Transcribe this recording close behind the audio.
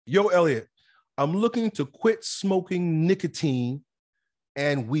Yo, Elliott, I'm looking to quit smoking nicotine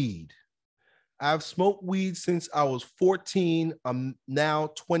and weed. I've smoked weed since I was 14. I'm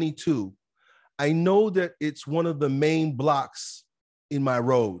now 22. I know that it's one of the main blocks in my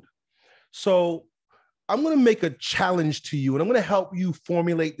road. So I'm going to make a challenge to you and I'm going to help you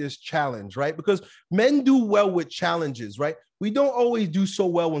formulate this challenge, right? Because men do well with challenges, right? We don't always do so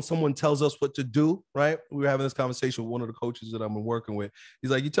well when someone tells us what to do, right? We were having this conversation with one of the coaches that I'm working with. He's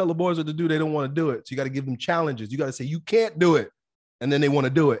like, you tell the boys what to do, they don't want to do it. So you got to give them challenges. You got to say, you can't do it. And then they want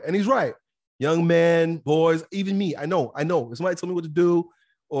to do it. And he's right. Young men, boys, even me, I know. If somebody tell me what to do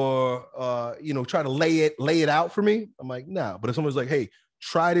or, try to lay it out for me, I'm like, nah. But if someone's like, hey,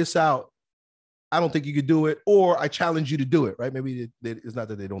 try this out, I don't think you could do it, or I challenge you to do it, right? Maybe it's not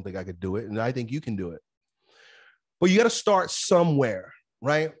that they don't think I could do it, and I think you can do it. But you got to start somewhere,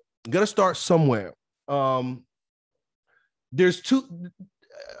 right? You got to start somewhere. There's two.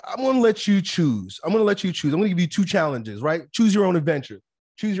 I'm going to let you choose. I'm going to give you two challenges, right? Choose your own adventure.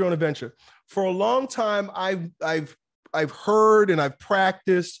 For a long time, I've heard and I've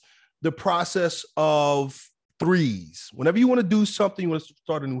practiced the process of threes. Whenever you want to do something, you want to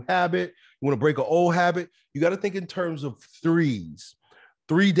start a new habit, you want to break an old habit, you got to think in terms of threes.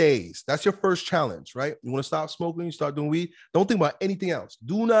 3 days. That's your first challenge, right? You want to stop smoking, you start doing weed. Don't think about anything else.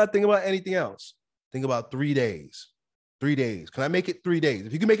 Do not think about anything else. Think about 3 days. 3 days. Can I make it 3 days?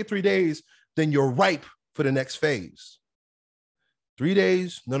 If you can make it 3 days, then you're ripe for the next phase. 3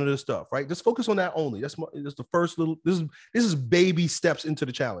 days, none of this stuff, right? Just focus on that only. That's the first little, this is baby steps into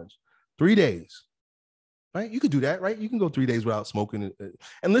the challenge. 3 days. Right? You could do that, right? You can go 3 days without smoking.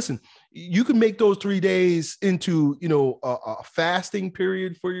 And listen, you can make those 3 days into, a fasting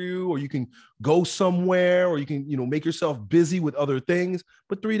period for you, or you can go somewhere, or you can, make yourself busy with other things.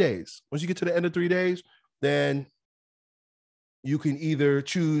 But 3 days, once you get to the end of 3 days, then you can either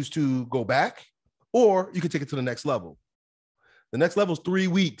choose to go back or you can take it to the next level. The next level is 3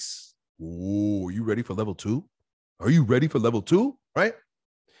 weeks. Oh, are you ready for level 2? Are you ready for level 2? Right?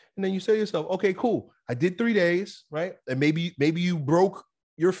 And then you say to yourself, okay, cool. I did 3 days, right? And maybe you broke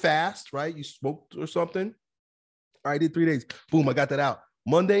your fast, right? You smoked or something. I did 3 days. Boom, I got that out.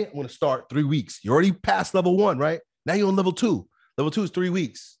 Monday, I'm going to start 3 weeks. You already passed level 1, right? Now you're on level 2. Level 2 is 3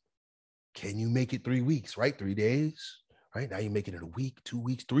 weeks. Can you make it 3 weeks, right? 3 days, right? Now you're making it a week, 2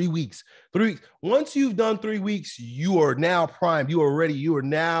 weeks, 3 weeks, 3 weeks. Once you've done 3 weeks, you are now primed. You are ready. You are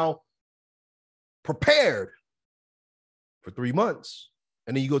now prepared for 3 months.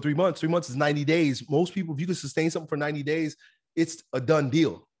 And then you go 3 months. 3 months is 90 days. Most people, if you can sustain something for 90 days, it's a done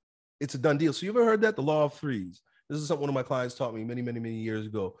deal. It's a done deal. So you ever heard that? The law of threes. This is something one of my clients taught me many, many, many years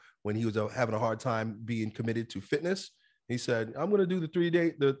ago when he was having a hard time being committed to fitness. He said, I'm going to do the 3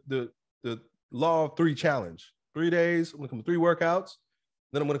 day, the law of three challenge. 3 days, I'm going to come 3 workouts.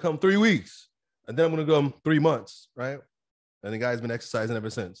 Then I'm going to come 3 weeks. And then I'm going to come 3 months, right? And the guy's been exercising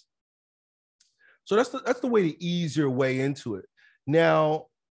ever since. So that's the way to ease your way into it. Now,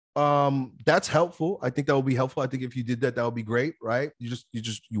 that's helpful. I think that would be helpful. I think if you did that, that would be great, right?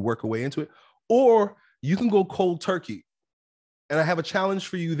 You work your way into it. Or you can go cold turkey. And I have a challenge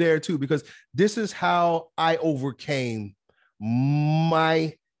for you there too, because this is how I overcame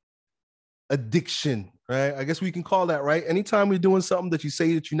my addiction, right? I guess we can call that, right? Anytime we're doing something that you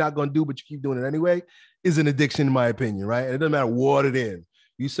say that you're not going to do, but you keep doing it anyway, is an addiction in my opinion, right? And it doesn't matter what it is.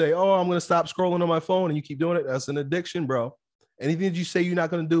 You say, oh, I'm going to stop scrolling on my phone, and you keep doing it. That's an addiction, bro. Anything that you say you're not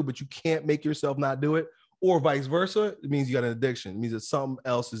going to do, but you can't make yourself not do it, or vice versa, it means you got an addiction. It means that something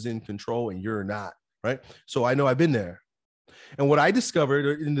else is in control and you're not, right? So I know I've been there. And what I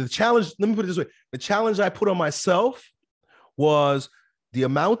discovered in the challenge, let me put it this way. The challenge I put on myself was the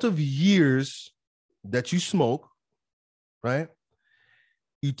amount of years that you smoke, right?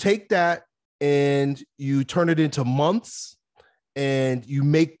 You take that and you turn it into months and you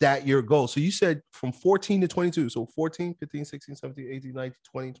make that your goal. So you said from 14 to 22. So 14, 15, 16, 17, 18, 19,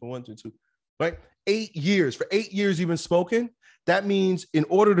 20, 21, 22, right? 8 years. For 8 years you've been smoking. That means in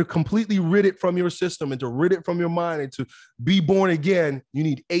order to completely rid it from your system and to rid it from your mind and to be born again, you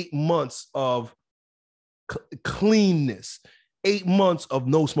need 8 months of cleanness, 8 months of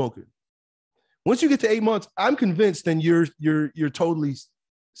no smoking. Once you get to 8 months, I'm convinced then you're totally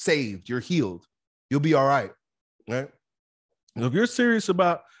saved. You're healed. You'll be all right, right? And if you're serious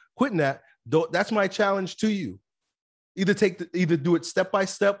about quitting that, that's my challenge to you. Either do it step by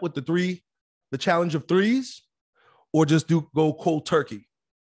step with the challenge of threes, or just go cold turkey.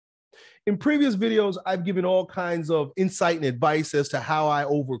 In previous videos, I've given all kinds of insight and advice as to how I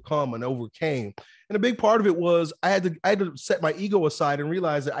overcome and overcame. And a big part of it was I had to set my ego aside and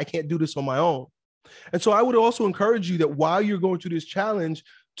realize that I can't do this on my own. And so I would also encourage you that while you're going through this challenge,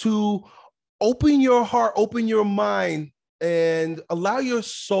 to open your heart, open your mind, and allow your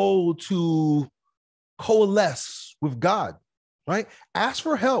soul to coalesce with God, right? Ask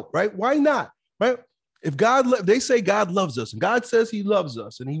for help, right? Why not, right? If they say God loves us, and God says he loves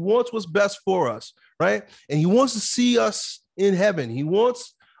us, and he wants what's best for us, right? And he wants to see us in heaven. He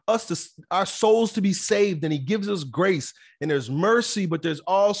wants our souls to be saved, and he gives us grace, and there's mercy, but there's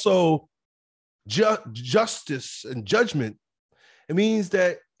also justice and judgment. It means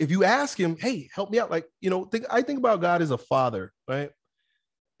that if you ask him, hey, help me out, like, I think about God as a father, right?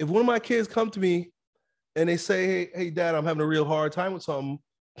 If one of my kids come to me and they say, hey, Dad, I'm having a real hard time with something,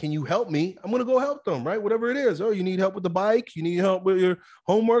 can you help me? I'm going to go help them, right? Whatever it is. Oh, you need help with the bike? You need help with your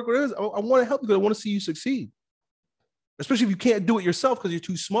homework? Whatever it is. I want to help you because I want to see you succeed. Especially if you can't do it yourself because you're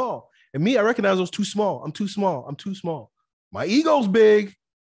too small. And me, I recognize I was too small. I'm too small. I'm too small. My ego's big,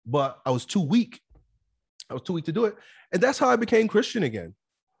 but I was too weak. I was too weak to do it. And that's how I became Christian again.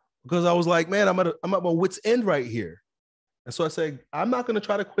 Because I was like, man, I'm at my wit's end right here. And so I said, I'm not going to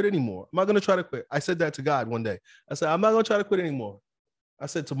try to quit anymore. I'm not going to try to quit. I said that to God one day. I said, I'm not going to try to quit anymore. I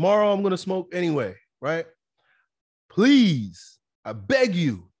said, tomorrow I'm going to smoke anyway, right? Please, I beg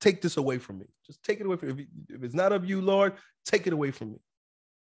you, take this away from me. Just take it away from me. If it's not of you, Lord, take it away from me.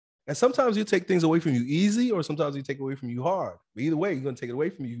 And sometimes you take things away from you easy, or sometimes you take it away from you hard. But either way, you're going to take it away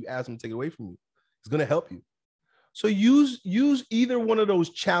from you. You ask him to take it away from you. It's going to help you. So use either one of those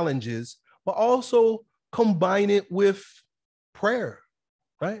challenges, but also combine it with prayer,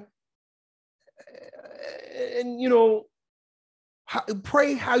 right? And,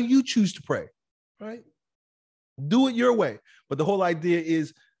 pray how you choose to pray, right? Do it your way. But the whole idea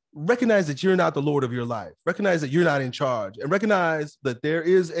is recognize that you're not the Lord of your life. Recognize that you're not in charge, and recognize that there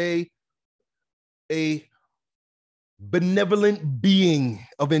is a benevolent being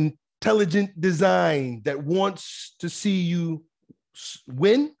of intelligent design that wants to see you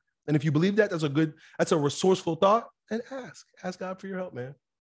win. And if you believe that, that's a resourceful thought. And ask God for your help, man.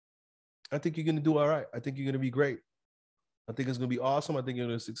 I think you're going to do all right. I think you're going to be great. I think it's going to be awesome. I think you're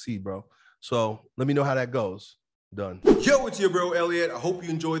going to succeed, bro. So let me know how that goes. Done. Yo, it's your bro, Elliott. I hope you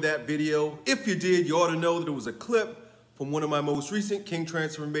enjoyed that video. If you did, you ought to know that it was a clip from one of my most recent King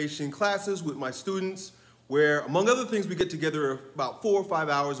Transformation classes with my students, where, among other things, we get together about 4 or 5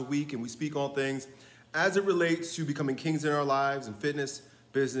 hours a week and we speak on things as it relates to becoming kings in our lives in fitness,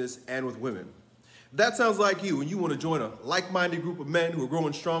 business, and with women. If that sounds like you and you want to join a like-minded group of men who are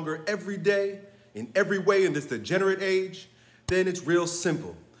growing stronger every day, in every way in this degenerate age, then it's real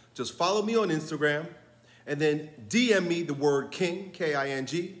simple. Just follow me on Instagram and then DM me the word King,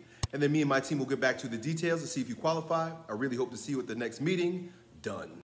 K-I-N-G, and then me and my team will get back to the details to see if you qualify. I really hope to see you at the next meeting. Done.